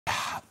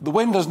The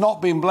wind has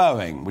not been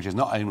blowing, which is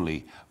not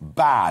only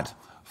bad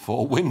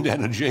for wind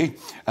energy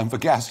and for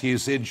gas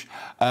usage,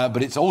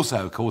 but it's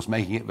also, of course,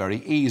 making it very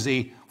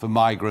easy for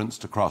migrants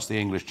to cross the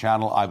English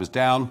Channel. I was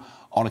down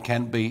on a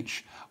Kent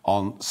beach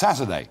on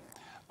Saturday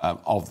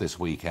of this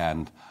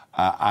weekend,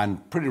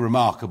 and pretty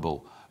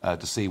remarkable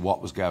to see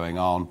what was going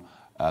on.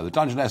 The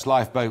Dungeness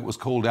lifeboat was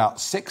called out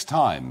 6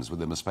 times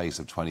within the space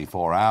of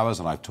 24 hours,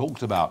 and I've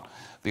talked about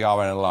the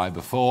RNLI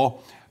before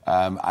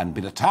and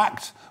been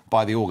attacked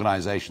by the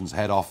organisation's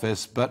head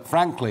office, but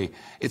frankly,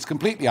 it's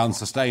completely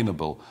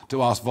unsustainable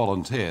to ask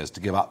volunteers to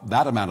give up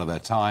that amount of their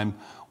time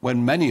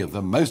when many of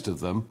them, most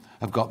of them,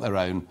 have got their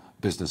own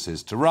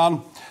businesses to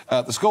run.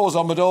 The scores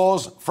on the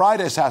doors,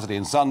 Friday, Saturday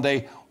and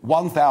Sunday,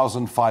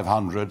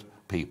 1,500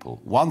 people.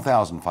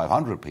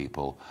 1,500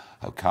 people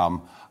have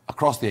come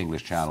across the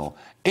English Channel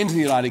into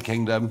the United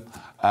Kingdom,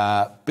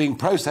 being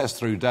processed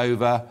through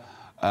Dover,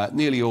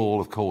 nearly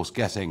all, of course,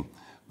 getting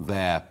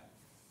their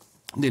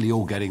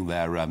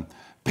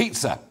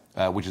pizza,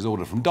 which is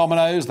ordered from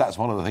Domino's. That's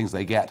one of the things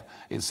they get,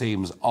 it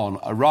seems, on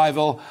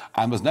arrival.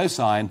 And there's no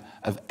sign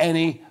of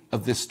any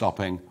of this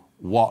stopping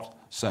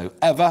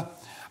whatsoever.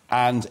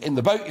 And in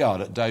the boatyard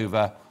at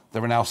Dover,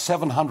 there are now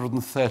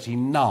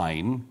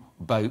 739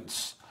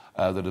 boats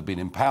that have been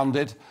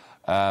impounded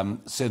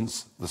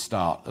since the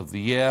start of the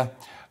year.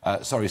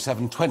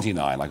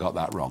 729, I got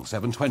that wrong.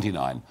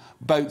 729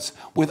 boats,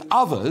 with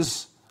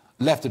others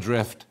left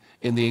adrift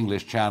in the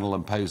English Channel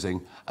and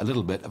posing a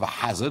little bit of a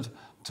hazard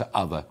to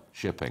other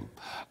shipping.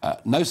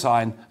 No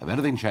sign of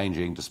anything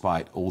changing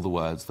despite all the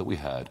words that we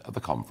heard at the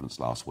conference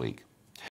last week.